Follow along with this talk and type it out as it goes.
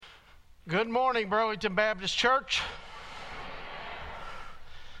Good morning, Burlington Baptist Church.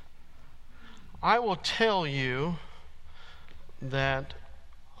 I will tell you that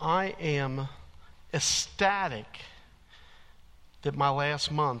I am ecstatic that my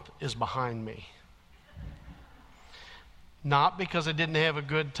last month is behind me. Not because I didn't have a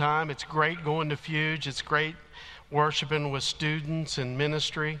good time. It's great going to Fuge. It's great worshiping with students and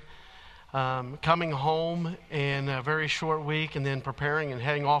ministry. Coming home in a very short week and then preparing and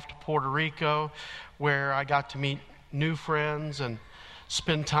heading off to Puerto Rico, where I got to meet new friends and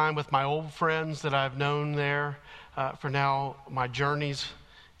spend time with my old friends that I've known there for now my journeys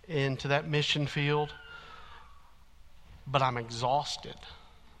into that mission field. But I'm exhausted.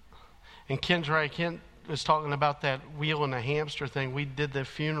 And Kent was talking about that wheel and a hamster thing. We did the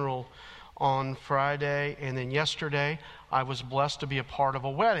funeral on Friday, and then yesterday I was blessed to be a part of a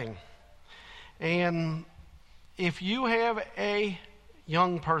wedding. And if you have a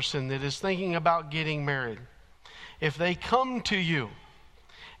young person that is thinking about getting married, if they come to you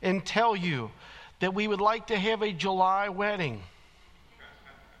and tell you that we would like to have a July wedding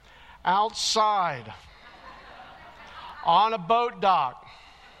outside on a boat dock,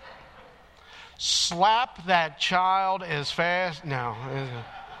 slap that child as fast. No.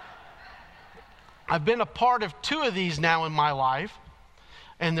 I've been a part of 2 of these now in my life.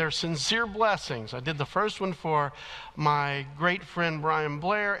 And they're sincere blessings. I did the first one for my great friend Brian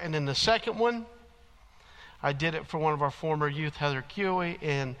Blair, and then the second one, I did it for one of our former youth, Heather Cuey.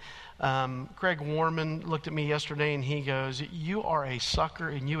 And Craig Warman looked at me yesterday and he goes, "You are a sucker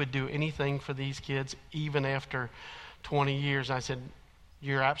and you would do anything for these kids even after 20 years. And I said,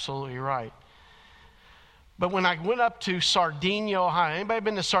 "You're absolutely right." But when I went up to Sardinia, Ohio, anybody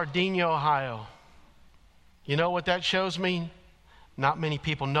been to Sardinia, Ohio? You know what that shows me? Not many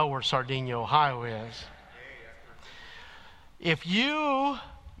people know where Sardinia, Ohio is. If you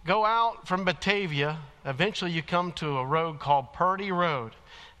go out from Batavia, eventually you come to a road called Purdy Road.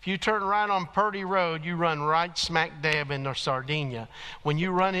 If you turn right on Purdy Road, you run right smack dab into Sardinia. When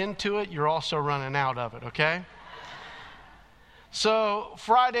you run into it, you're also running out of it, okay? So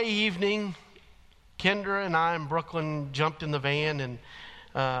Friday evening, Kendra and I in Brooklyn jumped in the van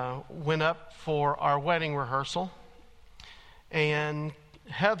and went up for our wedding rehearsal. And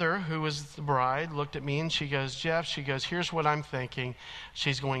Heather, who was the bride, looked at me and she goes, "Jeff," she goes, "here's what I'm thinking."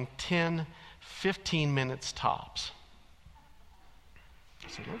 She's going 10, 15 minutes tops. I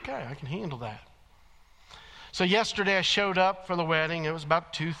said, "Okay, I can handle that." So yesterday I showed up for the wedding. It was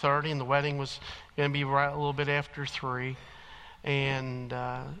about 2:30 and the wedding was going to be right a little bit after 3. And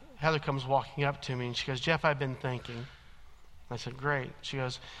Heather comes walking up to me and she goes, "Jeff, I've been thinking." I said, "Great." She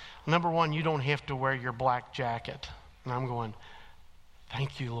goes, "Number one, you don't have to wear your black jacket." And I'm going,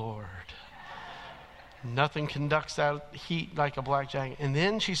 "Thank you, Lord." Nothing conducts that heat like a black jacket. And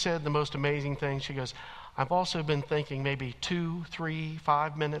then she said the most amazing thing. She goes, "I've also been thinking maybe 2, 3,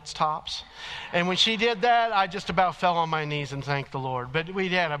 5 minutes tops." And when she did that, I just about fell on my knees and thanked the Lord. But we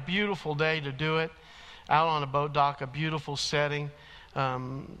had a beautiful day to do it, out on a boat dock, a beautiful setting,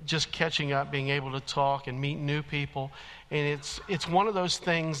 just catching up, being able to talk and meet new people. And it's one of those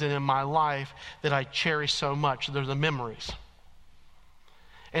things that in my life that I cherish so much. They're the memories.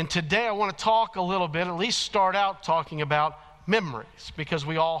 And today I want to talk a little bit, at least start out talking about memories, because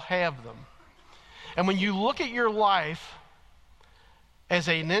we all have them. And when you look at your life as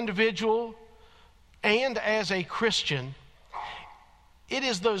an individual and as a Christian, it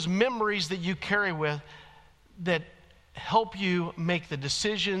is those memories that you carry with that help you make the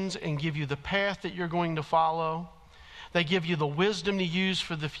decisions and give you the path that you're going to follow. They give you the wisdom to use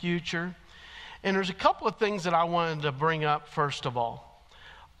for the future. And there's a couple of things that I wanted to bring up first of all.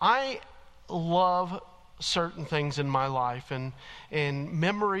 I love certain things in my life, and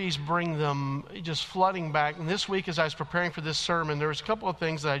memories bring them just flooding back. And this week as I was preparing for this sermon, there was a couple of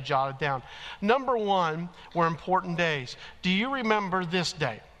things that I jotted down. Number one were important days. Do you remember this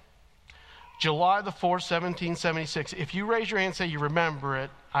day? July the 4th, 1776. If you raise your hand and say you remember it,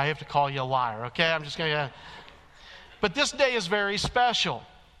 I have to call you a liar, okay? I'm just going to... But this day is very special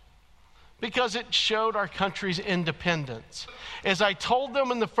because it showed our country's independence. As I told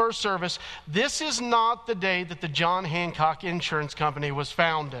them in the first service, this is not the day that the John Hancock Insurance Company was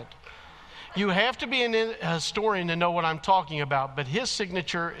founded. You have to be a historian to know what I'm talking about, but his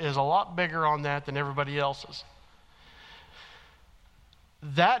signature is a lot bigger on that than everybody else's.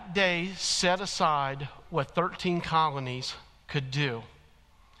 That day set aside what 13 colonies could do.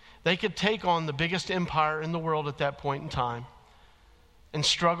 They could take on the biggest empire in the world at that point in time and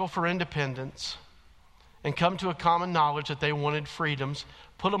struggle for independence and come to a common knowledge that they wanted freedoms,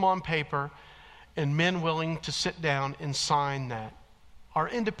 put them on paper, and men willing to sit down and sign that. our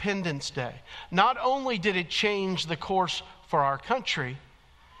Independence Day. Not only did it change the course for our country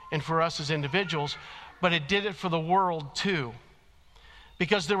and for us as individuals, but it did it for the world too.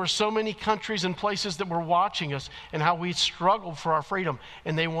 Because there were so many countries and places that were watching us and how we struggled for our freedom,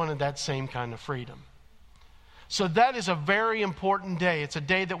 and they wanted that same kind of freedom. So that is a very important day. It's a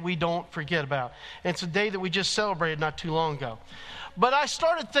day that we don't forget about. And it's a day that we just celebrated not too long ago. But I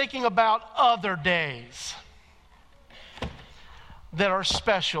started thinking about other days that are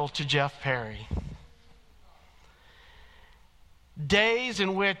special to Jeff Perry. Days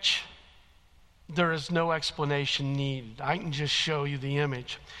in which there is no explanation needed. I can just show you the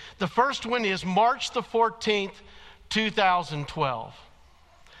image. The first one is March the 14th, 2012.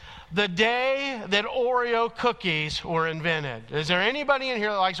 The day that Oreo cookies were invented. Is there anybody in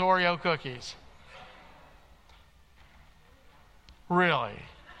here that likes Oreo cookies? Really?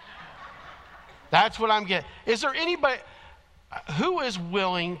 That's what I'm getting. Is there anybody who is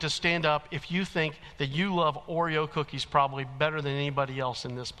willing to stand up if you think that you love Oreo cookies probably better than anybody else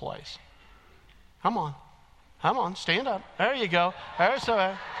in this place? Come on, stand up. There you go. There's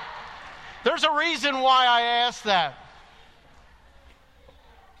a reason why I asked that.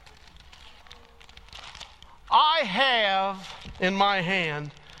 I have in my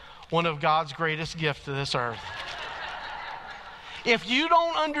hand one of God's greatest gifts to this earth. If you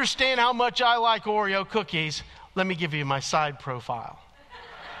don't understand how much I like Oreo cookies, let me give you my side profile.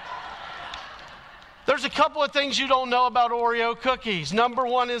 There's a couple of things you don't know about Oreo cookies. Number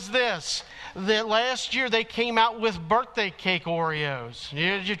one is this, that last year they came out with birthday cake Oreos.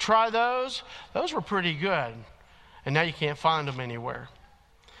 Did you try those? Those were pretty good. And now you can't find them anywhere.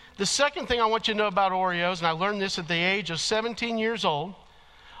 The second thing I want you to know about Oreos, and I learned this at the age of 17 years old,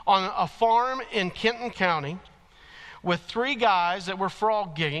 on a farm in Kenton County with 3 guys that were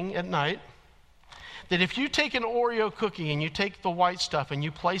frog gigging at night, that if you take an Oreo cookie and you take the white stuff and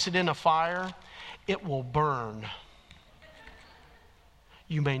you place it in a fire, it will burn.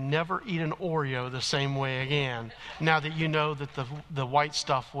 You may never eat an Oreo the same way again now that you know that the white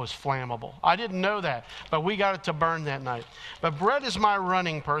stuff was flammable. I didn't know that, but we got it to burn that night. But Brett is my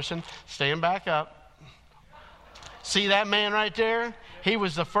running person. Stand back up. See that man right there? He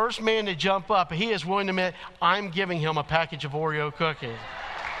was the first man to jump up. He is willing to admit, I'm giving him a package of Oreo cookies.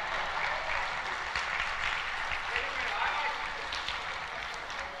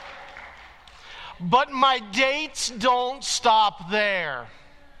 But my dates don't stop there.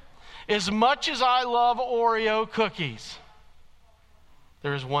 As much as I love Oreo cookies,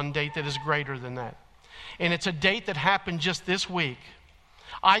 there is one date that is greater than that. And it's a date that happened just this week.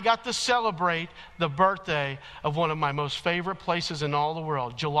 I got to celebrate the birthday of one of my most favorite places in all the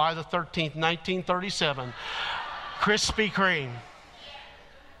world, July the 13th, 1937, Krispy Kreme.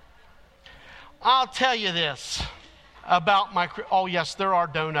 I'll tell you this about my, oh yes, there are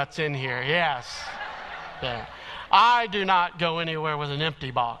donuts in here, yes. Yeah. I do not go anywhere with an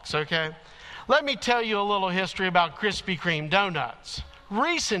empty box, okay? Let me tell you a little history about Krispy Kreme donuts.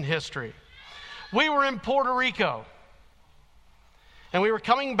 Recent history. We were in Puerto Rico, and we were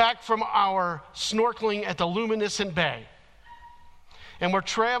coming back from our snorkeling at the Luminescent Bay. And we're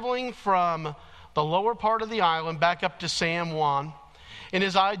traveling from the lower part of the island back up to San Juan. And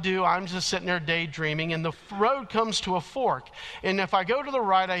as I do, I'm just sitting there daydreaming, and the road comes to a fork. And if I go to the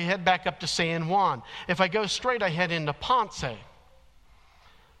right, I head back up to San Juan. If I go straight, I head into Ponce.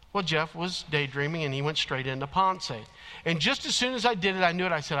 Well, Jeff was daydreaming, and he went straight into Ponce. And just as soon as I did it, I knew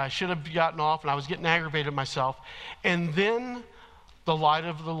it. I said I should have gotten off, and I was getting aggravated at myself. And then the light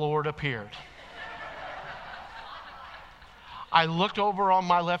of the Lord appeared. I looked over on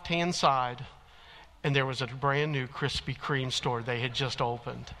my left-hand side, and there was a brand new Krispy Kreme store they had just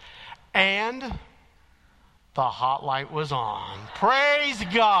opened. And the hot light was on. Praise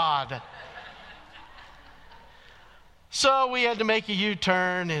God. So we had to make a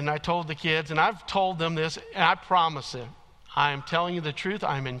U-turn, and I told the kids, and I've told them this, and I promise them, I am telling you the truth.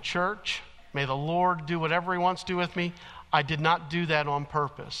 I'm in church. May the Lord do whatever he wants to do with me. I did not do that on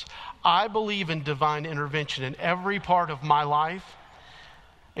purpose. I believe in divine intervention in every part of my life.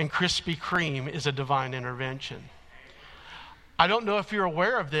 And Krispy Kreme is a divine intervention. I don't know if you're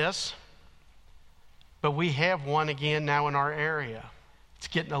aware of this, but we have one again now in our area. It's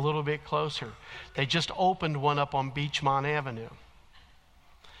getting a little bit closer. They just opened one up on Beachmont Avenue.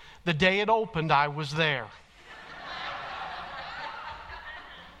 The day it opened, I was there.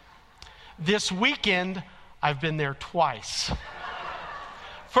 This weekend, I've been there twice.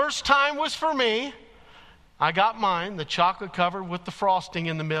 First time was for me. I got mine, the chocolate covered with the frosting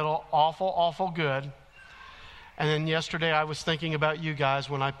in the middle, awful, awful good. And then yesterday I was thinking about you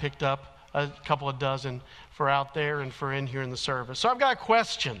guys when I picked up a couple of dozen for out there and for in here in the service. So I've got a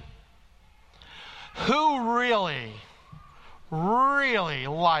question. Who really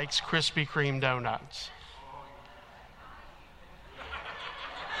likes Krispy Kreme donuts?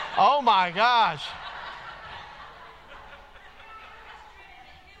 Oh my gosh.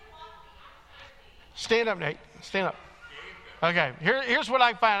 Stand up, Nate. Stand up. Okay, here's what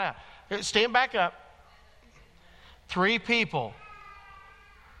I find out. Stand back up. 3 people.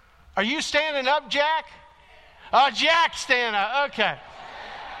 Are you standing up, Jack? Oh, Jack, stand up. Okay.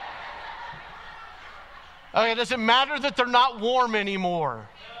 Okay, does it matter that they're not warm anymore?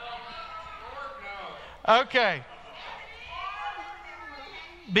 Okay.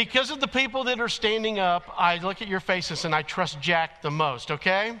 Because of the people that are standing up, I look at your faces and I trust Jack the most,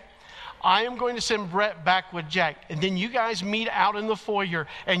 okay? I am going to send Brett back with Jack, and then you guys meet out in the foyer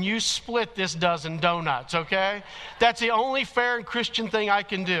and you split this dozen donuts, okay? That's the only fair and Christian thing I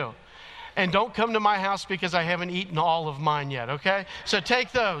can do. And don't come to my house because I haven't eaten all of mine yet, okay? So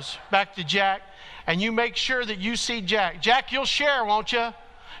take those back to Jack, and you make sure that you see Jack. Jack, you'll share, won't you?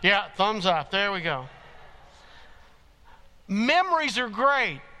 Yeah, thumbs up. There we go. Memories are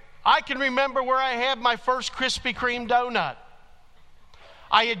great. I can remember where I had my first Krispy Kreme donut.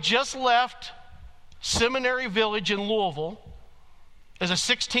 I had just left Seminary Village in Louisville as a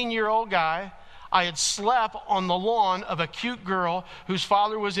 16-year-old guy. I had slept on the lawn of a cute girl whose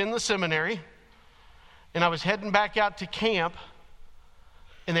father was in the seminary, and I was heading back out to camp,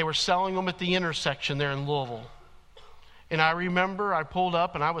 and they were selling them at the intersection there in Louisville. And I remember I pulled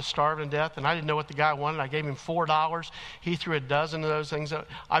up, and I was starving to death, and I didn't know what the guy wanted. I gave him $4. He threw a dozen of those things.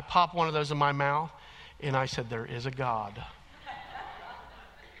 I popped one of those in my mouth, and I said, "There is a God."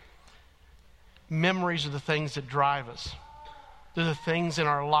 Memories are the things that drive us. They're the things in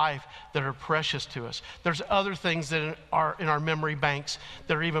our life that are precious to us. There's other things that are in our memory banks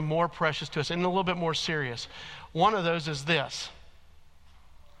that are even more precious to us and a little bit more serious. One of those is this: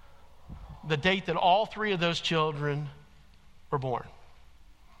 the date that all 3 of those children were born.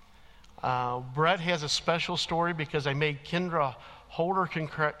 Brett has a special story because I made Kendra hold her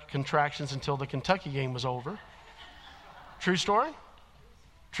contractions until the Kentucky game was over. True story?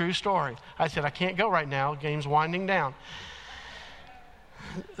 True story. I said, "I can't go right now. Game's winding down."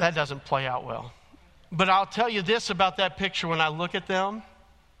 That doesn't play out well. But I'll tell you this about that picture when I look at them.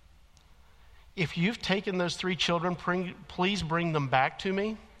 If you've taken those 3 children, please bring them back to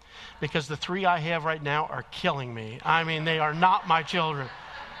me, because the 3 I have right now are killing me. I mean, they are not my children.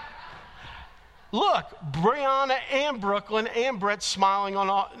 Look, Brianna and Brooklyn and Brett smiling on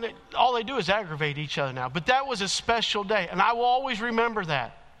all they do is aggravate each other now. But that was a special day, and I will always remember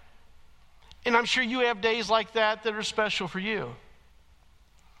that. And I'm sure you have days like that that are special for you.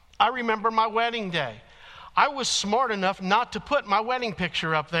 I remember my wedding day. I was smart enough not to put my wedding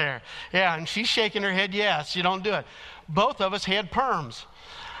picture up there. Yeah, and she's shaking her head, yes, you don't do it. Both of us had perms.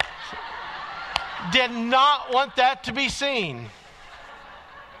 Did not want that to be seen.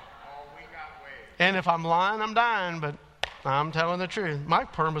 And if I'm lying, I'm dying, but I'm telling the truth. My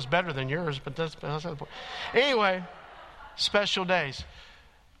perm was better than yours, but that's the point. Anyway, special days.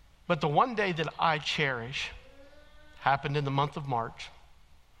 But the one day that I cherish happened in the month of March,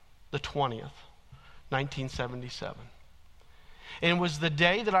 the 20th, 1977. And it was the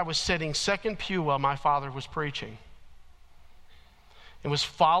day that I was sitting second pew while my father was preaching. It was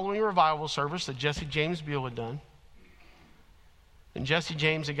following a revival service that Jesse James Beal had done. And Jesse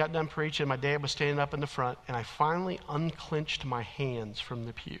James had got done preaching, my dad was standing up in the front, and I finally unclenched my hands from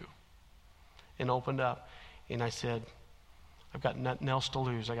the pew and opened up, and I said, "I've got nothing else to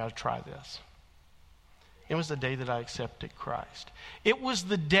lose. I got to try this." It was the day that I accepted Christ. It was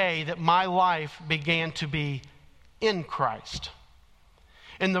the day that my life began to be in Christ.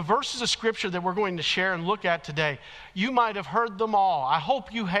 And the verses of Scripture that we're going to share and look at today, you might have heard them all. I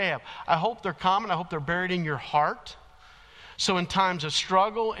hope you have. I hope they're common. I hope they're buried in your heart. So in times of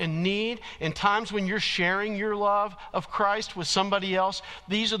struggle and need, in times when you're sharing your love of Christ with somebody else,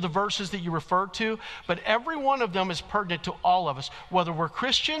 these are the verses that you refer to. But every one of them is pertinent to all of us, whether we're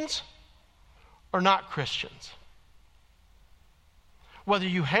Christians or not Christians. Whether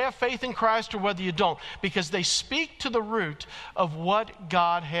you have faith in Christ or whether you don't, because they speak to the root of what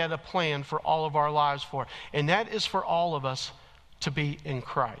God had a plan for all of our lives for. And that is for all of us to be in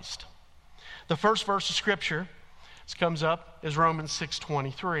Christ. The first verse of Scripture comes up is Romans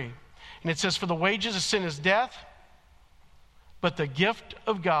 6:23. And it says, "For the wages of sin is death, but the gift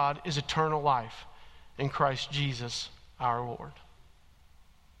of God is eternal life in Christ Jesus our Lord."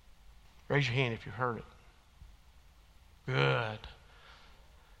 Raise your hand if you heard it. Good.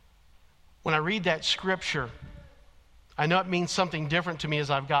 When I read that scripture, I know it means something different to me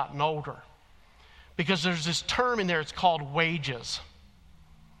as I've gotten older. Because there's this term in there, it's called wages.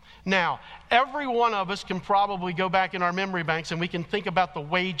 Now, every one of us can probably go back in our memory banks and we can think about the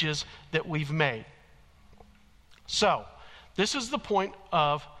wages that we've made. So, this is the point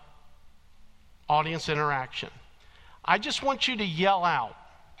of audience interaction. I just want you to yell out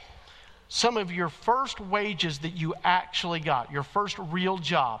some of your first wages that you actually got, your first real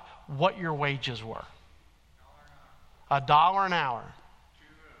job, what your wages were. $1 an hour.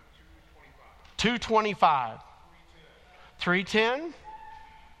 $2.25. $3.10.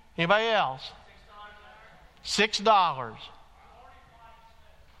 Anybody else? $6.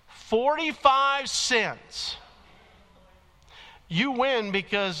 45 cents. You win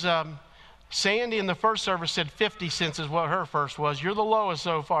because Sandy in the first service said 50 cents is what her first was. You're the lowest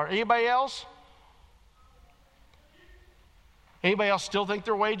so far. Anybody else? Anybody else still think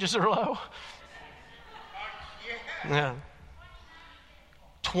their wages are low? Yeah.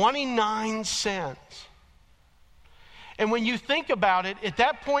 29 cents. And when you think about it, at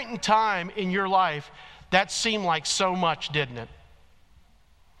that point in time in your life, that seemed like so much, didn't it?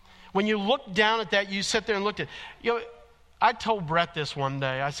 When you looked down at that, you sat there and looked at it. I told Brett this one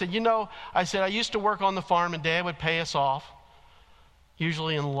day. I said, I used to work on the farm and Dad would pay us off,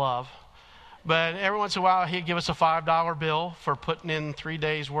 usually in love. But every once in a while, he'd give us a $5 bill for putting in 3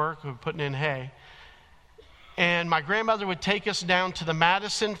 days' work of putting in hay. And my grandmother would take us down to the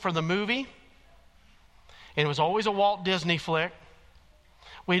Madison for the movie. And it was always a Walt Disney flick.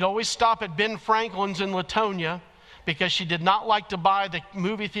 We'd always stop at Ben Franklin's in Latonia because she did not like to buy the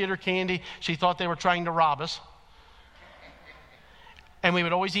movie theater candy. She thought they were trying to rob us. And we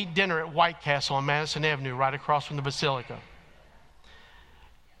would always eat dinner at White Castle on Madison Avenue, right across from the Basilica.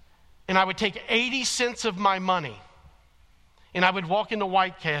 And I would take 80 cents of my money, and I would walk into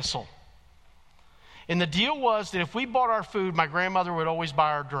White Castle. And the deal was that if we bought our food, my grandmother would always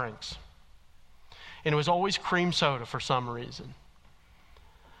buy our drinks. And it was always cream soda for some reason.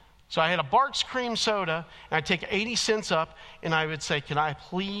 So I had a Bart's cream soda, and I'd take 80 cents up, and I would say, can I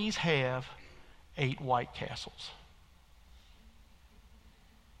please have 8 White Castles?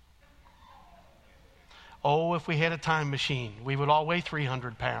 Oh, if we had a time machine, we would all weigh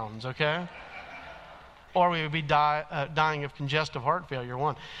 300 pounds, okay? Or we would be dying of congestive heart failure,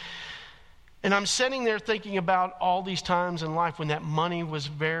 one. And I'm sitting there thinking about all these times in life when that money was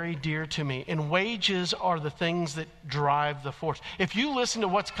very dear to me. And wages are the things that drive the force. If you listen to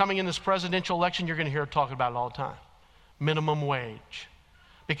what's coming in this presidential election, you're going to hear it talking about it all the time. Minimum wage.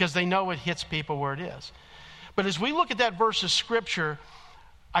 Because they know it hits people where it is. But as we look at that verse of Scripture,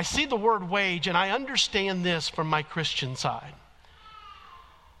 I see the word wage, and I understand this from my Christian side.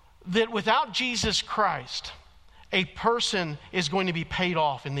 That without Jesus Christ, a person is going to be paid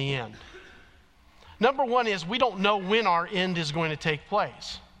off in the end. Number one is we don't know when our end is going to take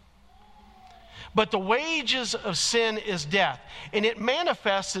place. But the wages of sin is death. And it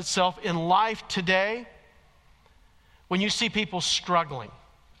manifests itself in life today when you see people struggling.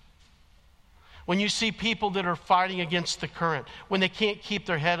 When you see people that are fighting against the current, when they can't keep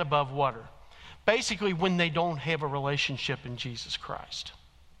their head above water. Basically, when they don't have a relationship in Jesus Christ.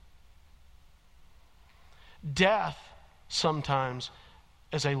 Death sometimes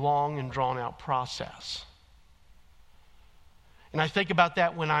is a long and drawn-out process. And I think about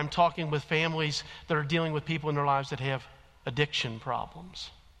that when I'm talking with families that are dealing with people in their lives that have addiction problems.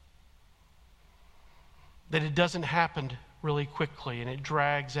 That it doesn't happen really quickly and it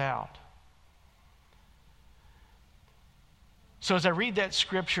drags out. So as I read that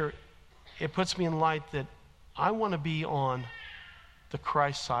scripture, it puts me in light that I want to be on the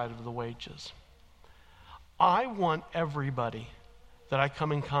Christ side of the wages. I want everybody that I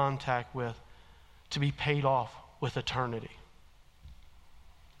come in contact with to be paid off with eternity.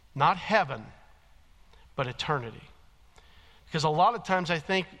 Not heaven, but eternity. Because a lot of times I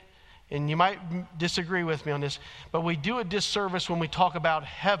think, and you might disagree with me on this, but we do a disservice when we talk about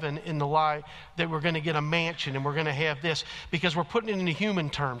heaven in the light that we're going to get a mansion and we're going to have this, because we're putting it into human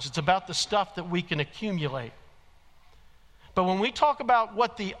terms. It's about the stuff that we can accumulate. But when we talk about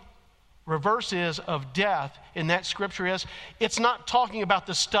what the reverse is of death in that scripture is, it's not talking about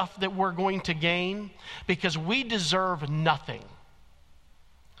the stuff that we're going to gain, because we deserve nothing.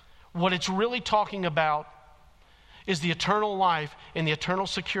 What it's really talking about is the eternal life and the eternal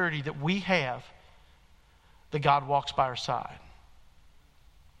security that we have, that God walks by our side.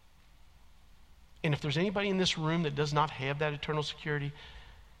 And if there's anybody in this room that does not have that eternal security,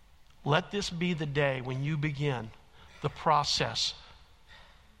 let this be the day when you begin the process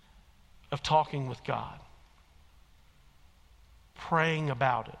of talking with God, praying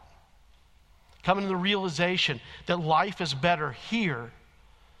about it, Coming to the realization that life is better here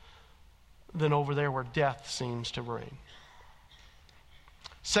than over there where death seems to reign.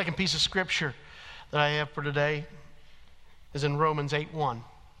 Second piece of scripture that I have for today is in Romans 8:1.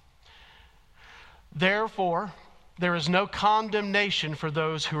 Therefore, there is no condemnation for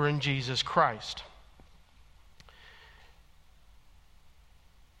those who are in Jesus Christ.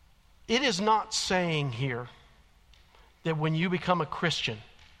 It is not saying here that when you become a Christian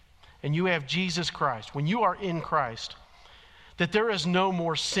and you have Jesus Christ, when you are in Christ, that there is no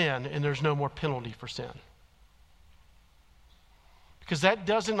more sin and there's no more penalty for sin. Because that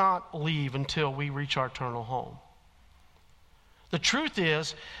does not leave until we reach our eternal home. The truth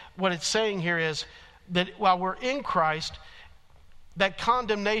is, what it's saying here is that while we're in Christ, that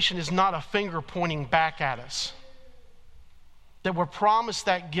condemnation is not a finger pointing back at us. That we're promised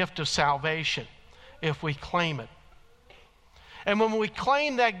that gift of salvation if we claim it. And when we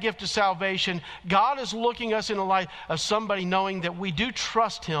claim that gift of salvation, God is looking us in the light of somebody knowing that we do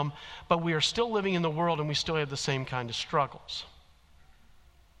trust Him, but we are still living in the world and we still have the same kind of struggles.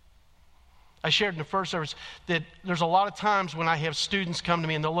 I shared in the first service that there's a lot of times when I have students come to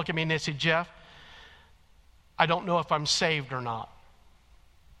me and they'll look at me and they say, Jeff, I don't know if I'm saved or not.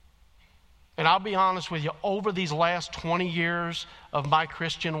 And I'll be honest with you, over these last 20 years of my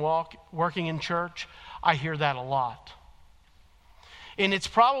Christian walk, working in church, I hear that a lot. And it's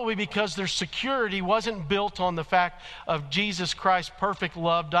probably because their security wasn't built on the fact of Jesus Christ's perfect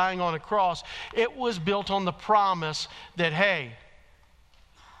love dying on a cross. It was built on the promise that, hey,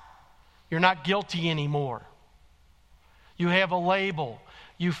 you're not guilty anymore. You have a label.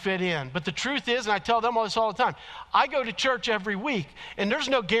 You fit in. But the truth is, and I tell them all this all the time, I go to church every week, and there's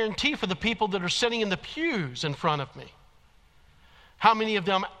no guarantee for the people that are sitting in the pews in front of me how many of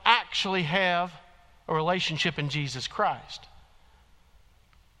them actually have a relationship in Jesus Christ.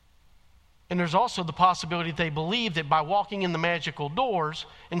 And there's also the possibility that they believe that by walking in the magical doors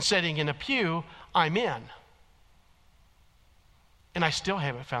and sitting in a pew, I'm in. And I still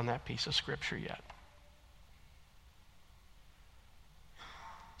haven't found that piece of scripture yet.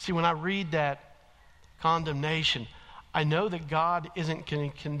 See, when I read that condemnation, I know that God isn't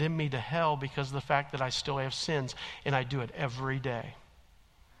going to condemn me to hell because of the fact that I still have sins, and I do it every day.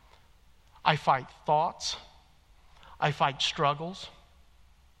 I fight thoughts. I fight struggles.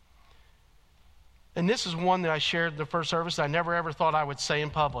 And this is one that I shared in the first service that I never ever thought I would say in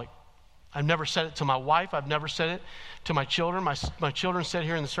public. I've never said it to my wife. I've never said it to my children. My children sat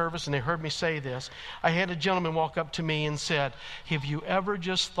here in the service and they heard me say this. I had a gentleman walk up to me and said, have you ever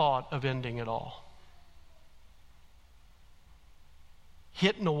just thought of ending it all?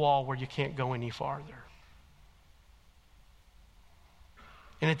 Hitting a wall where you can't go any farther.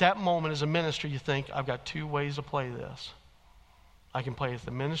 And at that moment as a minister, you think, I've got two ways to play this. I can play it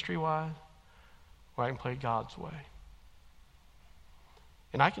the ministry way, or I can play it God's way.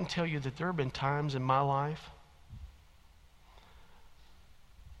 And I can tell you that there have been times in my life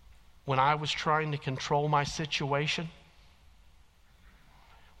when I was trying to control my situation,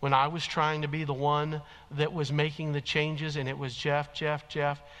 when I was trying to be the one that was making the changes, and it was Jeff.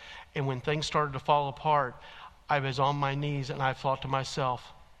 And when things started to fall apart, I was on my knees and I thought to myself,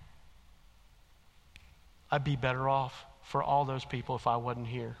 I'd be better off for all those people if I wasn't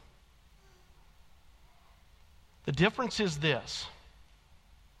here. The difference is this,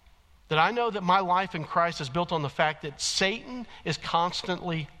 that I know that my life in Christ is built on the fact that Satan is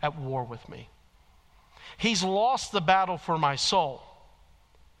constantly at war with me. He's lost the battle for my soul.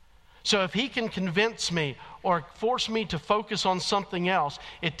 So if he can convince me or force me to focus on something else,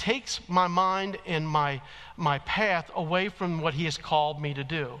 it takes my mind and my path away from what he has called me to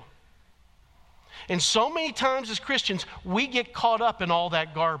do. And so many times as Christians, we get caught up in all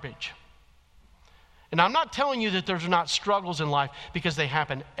that garbage. And I'm not telling you that there's not struggles in life, because they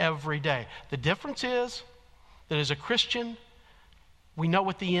happen every day. The difference is that as a Christian, we know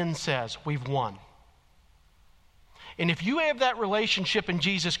what the end says. We've won. And if you have that relationship in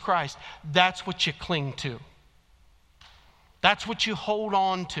Jesus Christ, that's what you cling to. That's what you hold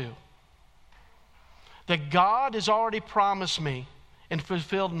on to. That God has already promised me and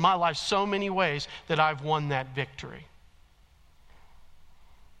fulfilled in my life so many ways that I've won that victory.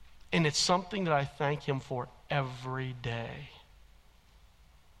 And it's something that I thank him for every day.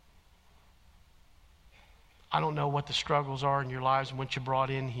 I don't know what the struggles are in your lives and what you brought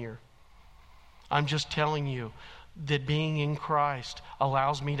in here. I'm just telling you that being in Christ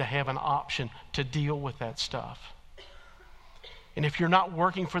allows me to have an option to deal with that stuff. And if you're not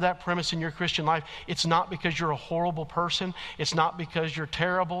working for that premise in your Christian life, it's not because you're a horrible person. It's not because you're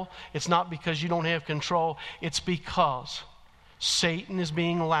terrible. It's not because you don't have control. It's because Satan is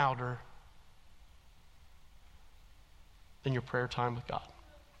being louder than your prayer time with God.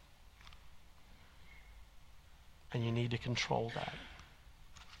 And you need to control that.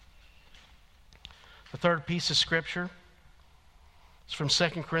 The third piece of scripture is from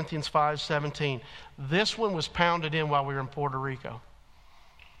 2 Corinthians 5:17. This one was pounded in while we were in Puerto Rico.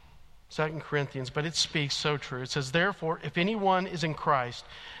 2 Corinthians, but it speaks so true. It says, therefore, if anyone is in Christ,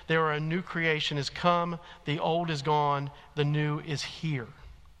 there are a new creation has come, the old is gone, the new is here.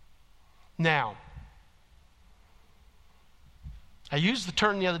 Now, I used the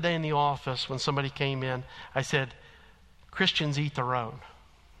term the other day in the office when somebody came in. I said, Christians eat their own.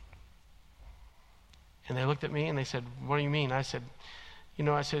 And they looked at me and they said, what do you mean? I said,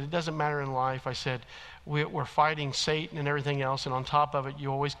 it doesn't matter in life. I said, we're fighting Satan and everything else, and on top of it,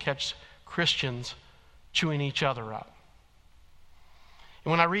 you always catch Christians chewing each other up.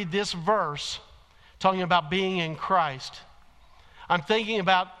 And when I read this verse, talking about being in Christ, I'm thinking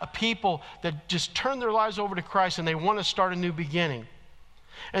about a people that just turn their lives over to Christ and they want to start a new beginning.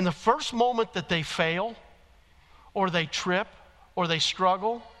 And the first moment that they fail, or they trip, or they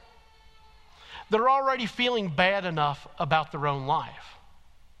struggle, they're already feeling bad enough about their own life.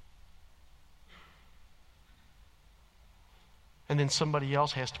 And then somebody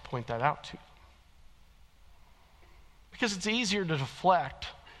else has to point that out to them. Because it's easier to deflect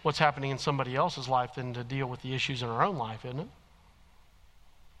what's happening in somebody else's life than to deal with the issues in our own life, isn't it?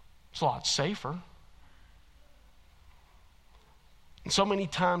 It's a lot safer. And so many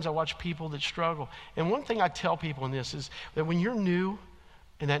times I watch people that struggle. And one thing I tell people in this is that when you're new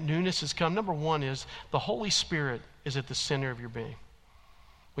and that newness has come, number one is the Holy Spirit is at the center of your being.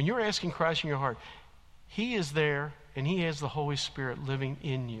 When you're asking Christ in your heart, He is there and He has the Holy Spirit living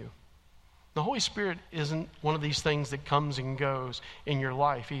in you. The Holy Spirit isn't one of these things that comes and goes in your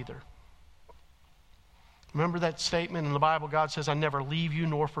life either. Remember that statement in the Bible, God says, I never leave you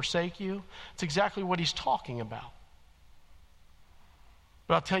nor forsake you? It's exactly what He's talking about.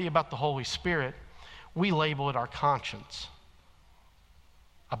 But I'll tell you about the Holy Spirit. We label it our conscience,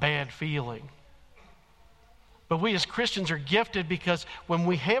 a bad feeling. But we as Christians are gifted because when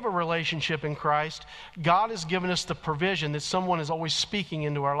we have a relationship in Christ, God has given us the provision that someone is always speaking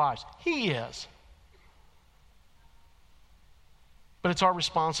into our lives. He is. But it's our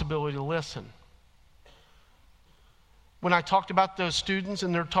responsibility to listen. When I talked about those students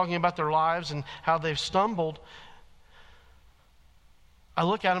and they're talking about their lives and how they've stumbled, I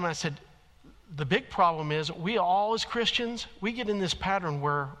look at them and I said, the big problem is we all as Christians, we get in this pattern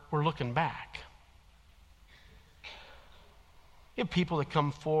where we're looking back. You have people that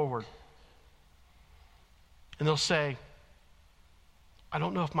come forward and they'll say, I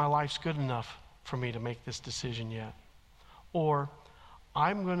don't know if my life's good enough for me to make this decision yet. Or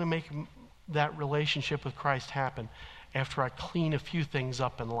I'm going to make that relationship with Christ happen after I clean a few things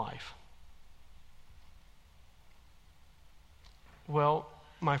up in life. Well,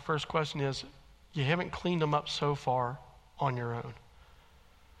 my first question is, you haven't cleaned them up so far on your own.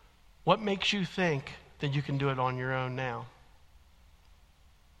 What makes you think that you can do it on your own now?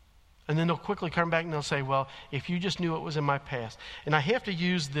 And then they'll quickly come back and they'll say, well, if you just knew what was in my past. And I have to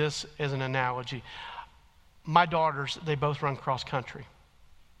use this as an analogy. My daughters, they both run cross country.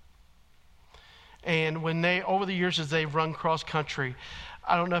 And when over the years as they've run cross country,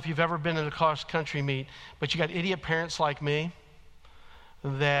 I don't know if you've ever been in a cross country meet, but you got idiot parents like me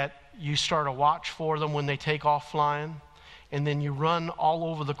that you start a watch for them when they take off flying, and then you run all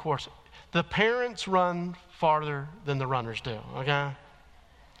over the course. The parents run farther than the runners do, okay?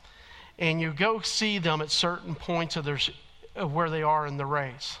 And you go see them at certain points of where they are in the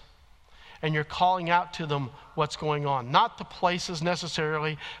race. And you're calling out to them what's going on. Not the places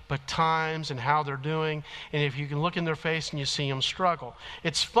necessarily, but times and how they're doing. And if you can look in their face and you see them struggle.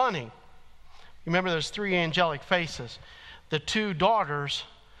 It's funny. Remember those three angelic faces. The two daughters,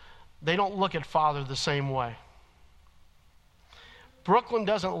 they don't look at Father the same way. Brooklyn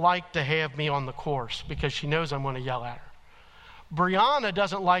doesn't like to have me on the course because she knows I'm going to yell at her. Brianna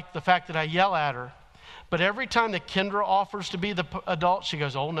doesn't like the fact that I yell at her, but every time that Kendra offers to be the adult, she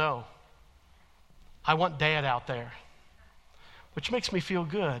goes, oh no, I want Dad out there. Which makes me feel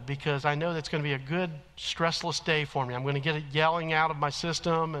good because I know that's going to be a good, stressless day for me. I'm going to get it yelling out of my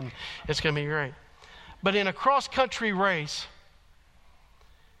system and it's going to be great. But in a cross-country race,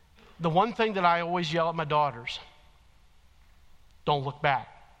 the one thing that I always yell at my daughters, don't look back.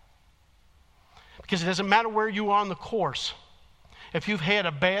 Because it doesn't matter where you are on the course. If you've had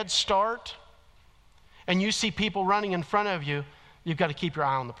a bad start and you see people running in front of you, you've got to keep your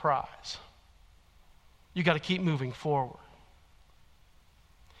eye on the prize. You've got to keep moving forward.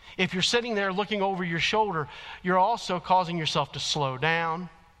 If you're sitting there looking over your shoulder, you're also causing yourself to slow down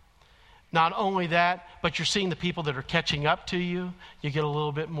Not only that, but you're seeing the people that are catching up to you. You get a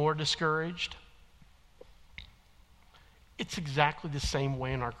little bit more discouraged. It's exactly the same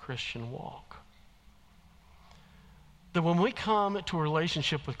way in our Christian walk. That when we come to a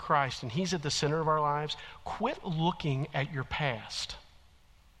relationship with Christ and He's at the center of our lives, quit looking at your past.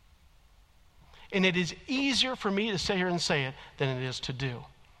 And it is easier for me to sit here and say it than it is to do.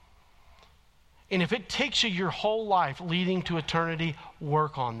 And if it takes you your whole life leading to eternity,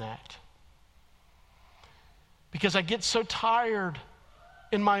 work on that. Because I get so tired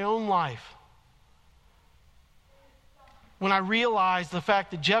in my own life when I realize the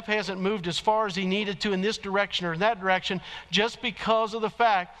fact that Jeff hasn't moved as far as he needed to in this direction or in that direction just because of the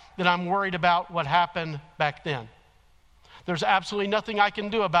fact that I'm worried about what happened back then. There's absolutely nothing I can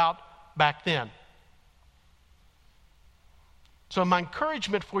do about back then. So my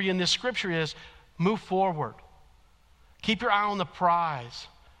encouragement for you in this scripture is move forward. Keep your eye on the prize.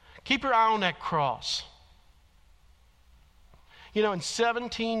 Keep your eye on that cross. You know, in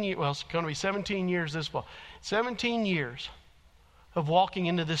 17 years, well, it's going to be 17 years this fall. 17 years of walking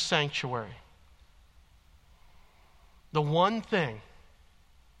into this sanctuary. The one thing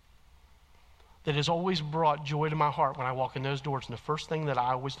that has always brought joy to my heart when I walk in those doors, and the first thing that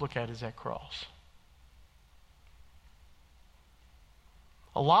I always look at is that cross.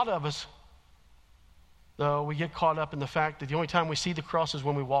 A lot of us, though, we get caught up in the fact that the only time we see the cross is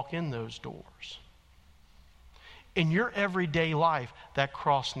when we walk in those doors. In your everyday life, that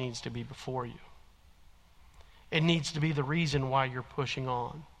cross needs to be before you. It needs to be the reason why you're pushing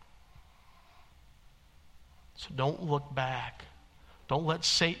on. So don't look back. Don't let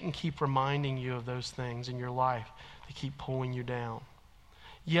Satan keep reminding you of those things in your life that keep pulling you down.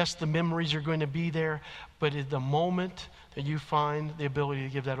 Yes, the memories are going to be there, but at the moment that you find the ability to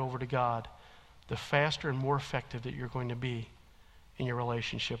give that over to God, the faster and more effective that you're going to be in your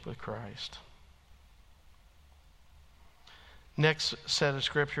relationship with Christ. Next set of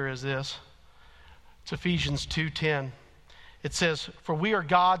scripture is this. It's Ephesians 2:10. It says, "For we are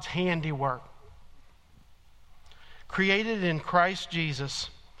God's handiwork, created in Christ Jesus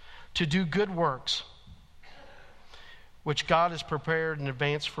to do good works, which God has prepared in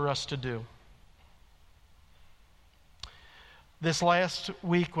advance for us to do." This last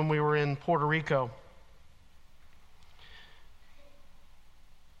week when we were in Puerto Rico,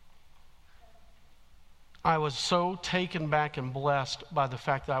 I was so taken back and blessed by the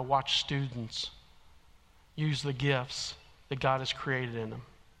fact that I watched students use the gifts that God has created in them.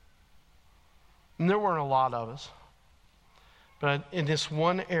 And there weren't a lot of us. But in this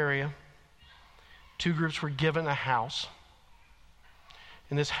one area, 2 groups were given a house.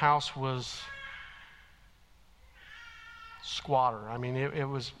 And this house was squatter. I mean, it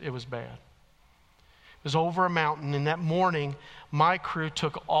was bad. It was over a mountain, and that morning, my crew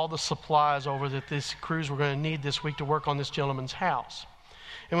took all the supplies over that these crews were going to need this week to work on this gentleman's house.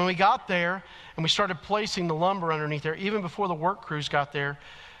 And when we got there, and we started placing the lumber underneath there, even before the work crews got there,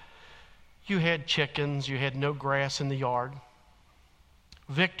 you had chickens, you had no grass in the yard.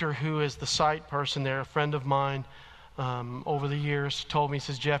 Victor, who is the site person there, a friend of mine over the years, told me, he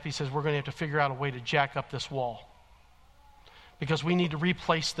says, "Jeff," he says, "we're going to have to figure out a way to jack up this wall. Because we need to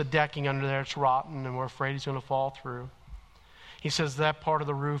replace the decking under there. It's rotten, and we're afraid he's going to fall through." He says that part of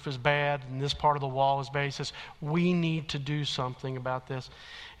the roof is bad, and this part of the wall is bad. He says, "We need to do something about this."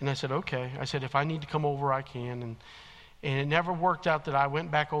 And I said, "Okay." I said, "If I need to come over, I can." And it never worked out that I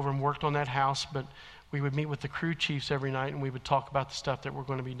went back over and worked on that house, but we would meet with the crew chiefs every night, and we would talk about the stuff that were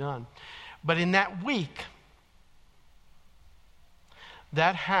going to be done. But in that week,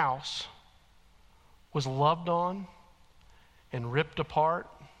 that house was loved on and ripped apart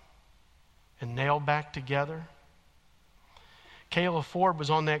and nailed back together. Kayla Ford was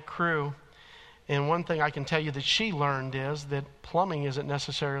on that crew, and one thing I can tell you that she learned is that plumbing isn't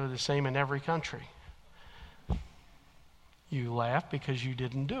necessarily the same in every country. You laugh because you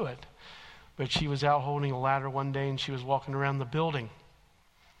didn't do it. But she was out holding a ladder one day, and she was walking around the building.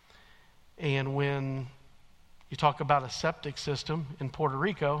 And when you talk about a septic system in Puerto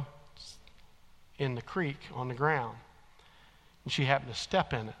Rico, it's in the creek on the ground. And she happened to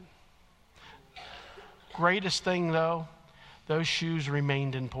step in it. Greatest thing, though, those shoes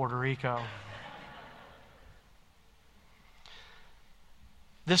remained in Puerto Rico.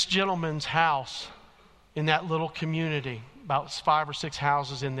 This gentleman's house in that little community, about 5 or 6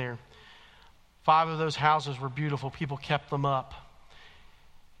 houses in there, 5 of those houses were beautiful. People kept them up.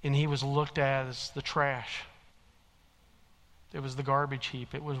 And he was looked at as the trash. It was the garbage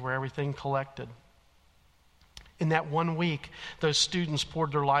heap. It was where everything collected. In that one week, those students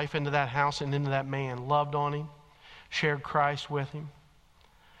poured their life into that house and into that man, loved on him, shared Christ with him,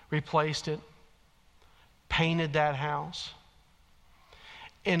 replaced it, painted that house.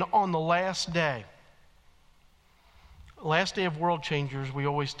 And on the last day of World Changers, we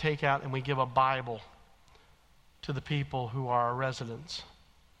always take out and we give a Bible to the people who are our residents,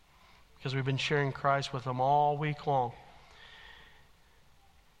 because we've been sharing Christ with them all week long.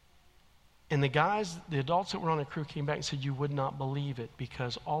 And the adults that were on the crew came back and said, you would not believe it,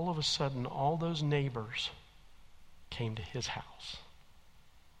 because all of a sudden, all those neighbors came to his house.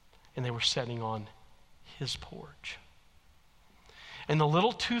 And they were sitting on his porch. And the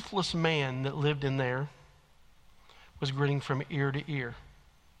little toothless man that lived in there was grinning from ear to ear.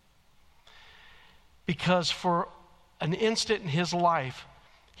 Because for an instant in his life,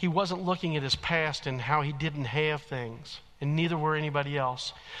 he wasn't looking at his past and how he didn't have things. And neither were anybody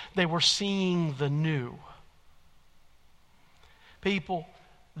else. They were seeing the new. People,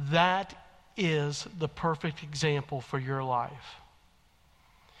 that is the perfect example for your life.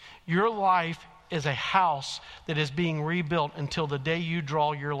 Your life is a house that is being rebuilt until the day you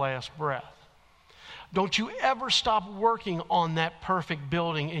draw your last breath. Don't you ever stop working on that perfect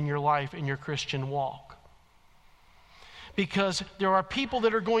building in your life, in your Christian walk. Because there are people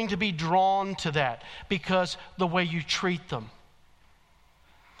that are going to be drawn to that because the way you treat them.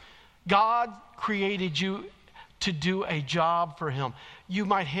 God created you to do a job for him. You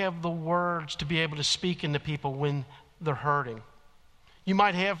might have the words to be able to speak into people when they're hurting. You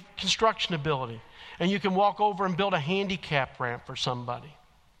might have construction ability, and you can walk over and build a handicap ramp for somebody.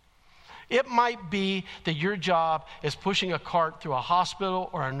 It might be that your job is pushing a cart through a hospital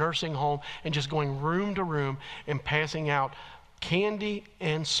or a nursing home and just going room to room and passing out candy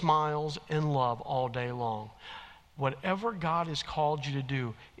and smiles and love all day long. Whatever God has called you to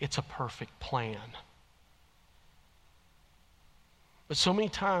do, it's a perfect plan. But so many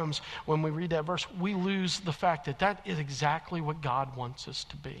times when we read that verse, we lose the fact that that is exactly what God wants us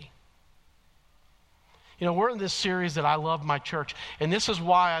to be. You know, we're in this series that I love my church, and this is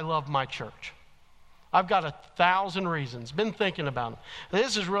why I love my church. I've got 1,000 reasons, been thinking about them.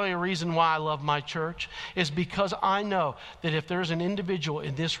 This is really a reason why I love my church, is because I know that if there's an individual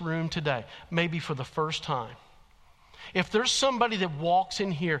in this room today, maybe for the first time, if there's somebody that walks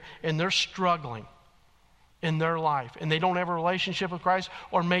in here and they're struggling in their life and they don't have a relationship with Christ,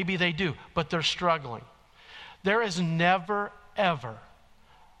 or maybe they do, but they're struggling, there has never, ever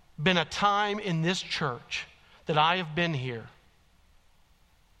been a time in this church that I have been here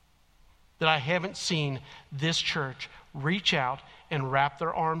that I haven't seen this church reach out and wrap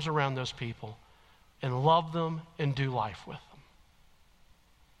their arms around those people and love them and do life with them.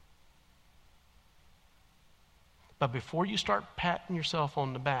 But before you start patting yourself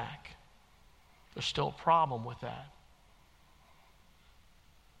on the back, there's still a problem with that.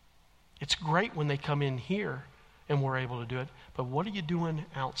 It's great when they come in here and we're able to do it, but what are you doing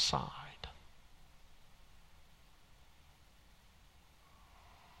outside?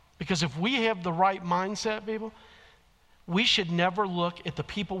 Because if we have the right mindset, people, we should never look at the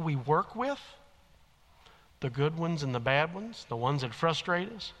people we work with, the good ones and the bad ones, the ones that frustrate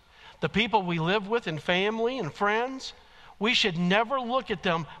us, the people we live with and family and friends. We should never look at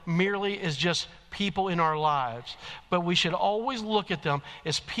them merely as just people in our lives, but we should always look at them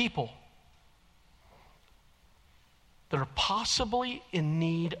as people that are possibly in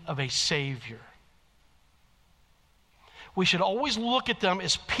need of a Savior. We should always look at them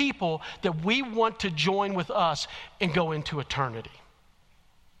as people that we want to join with us and go into eternity.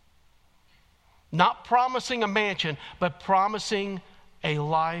 Not promising a mansion, but promising a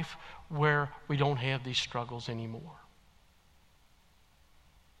life where we don't have these struggles anymore.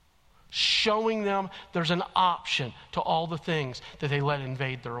 Showing them there's an option to all the things that they let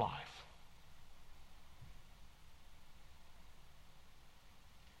invade their life.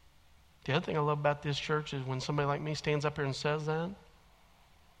 The other thing I love about this church is when somebody like me stands up here and says that,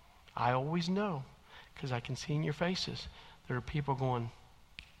 I always know, because I can see in your faces, there are people going,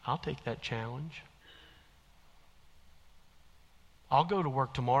 I'll take that challenge. I'll go to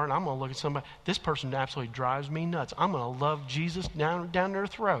work tomorrow and I'm going to look at somebody, this person absolutely drives me nuts. I'm going to love Jesus down their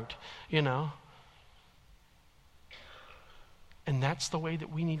throat, you know. And that's the way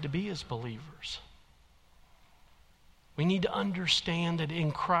that we need to be as believers. We need to understand that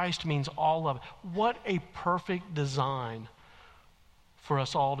in Christ means all of it. What a perfect design for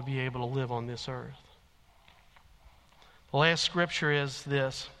us all to be able to live on this earth. The last scripture is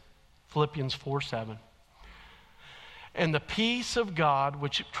this, Philippians 4:7. And the peace of God,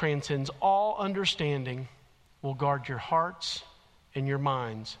 which transcends all understanding, will guard your hearts and your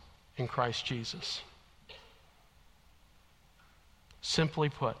minds in Christ Jesus. Simply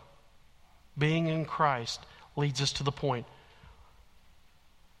put, being in Christ leads us to the point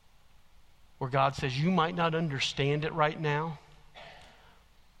where God says, you might not understand it right now,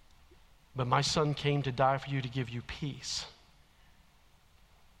 but my son came to die for you to give you peace.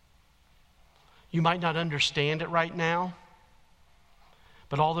 You might not understand it right now,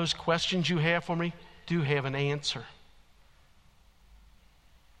 but all those questions you have for me do have an answer.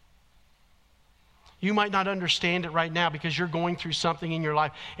 You might not understand it right now because you're going through something in your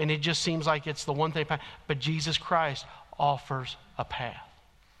life and it just seems like it's the one thing, but Jesus Christ offers a path.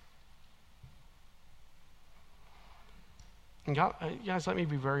 And God, guys, let me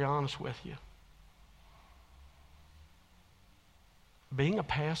be very honest with you. Being a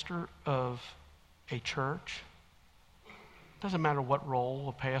pastor of a church, doesn't matter what role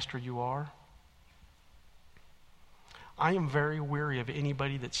of pastor you are, I am very weary of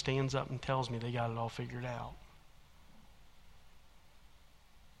anybody that stands up and tells me they got it all figured out.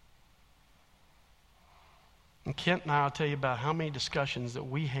 And Kent and I will tell you about how many discussions that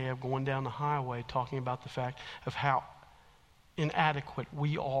we have going down the highway talking about the fact of how inadequate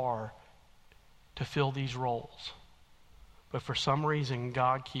we are to fill these roles. But for some reason,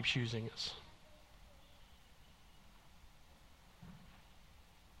 God keeps using us.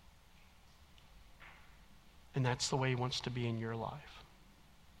 And that's the way He wants to be in your life.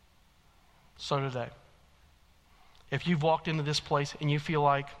 So today, if you've walked into this place and you feel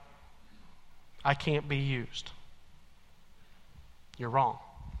like, I can't be used, you're wrong.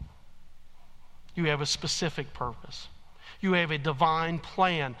 You have a specific purpose. You have a divine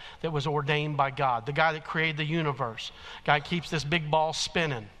plan that was ordained by God, the guy that created the universe. God keeps this big ball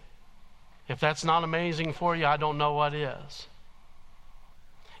spinning. If that's not amazing for you, I don't know what is.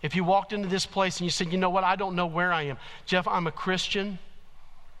 If you walked into this place and you said, you know what, I don't know where I am. Jeff, I'm a Christian,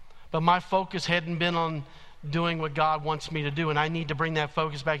 but my focus hadn't been on doing what God wants me to do, and I need to bring that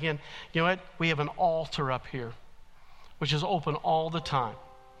focus back in. You know what? We have an altar up here, which is open all the time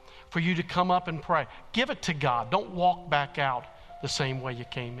for you to come up and pray. Give it to God. Don't walk back out the same way you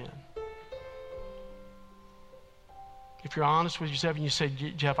came in. If you're honest with yourself and you say,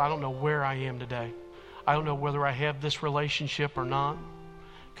 Jeff, I don't know where I am today. I don't know whether I have this relationship or not.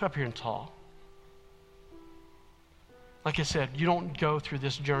 Come up here and talk. Like I said, you don't go through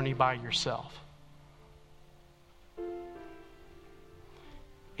this journey by yourself.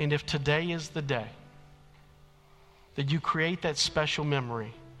 And if today is the day that you create that special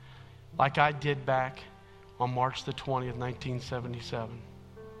memory, like I did back on March the 20th, 1977,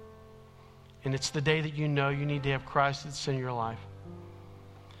 and it's the day that you know you need to have Christ that's in your life,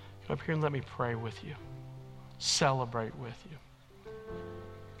 come up here and let me pray with you, celebrate with you.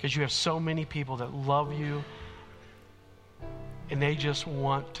 Because you have so many people that love you and they just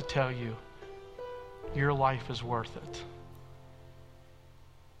want to tell you your life is worth it.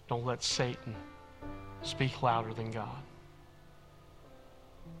 Don't let Satan speak louder than God.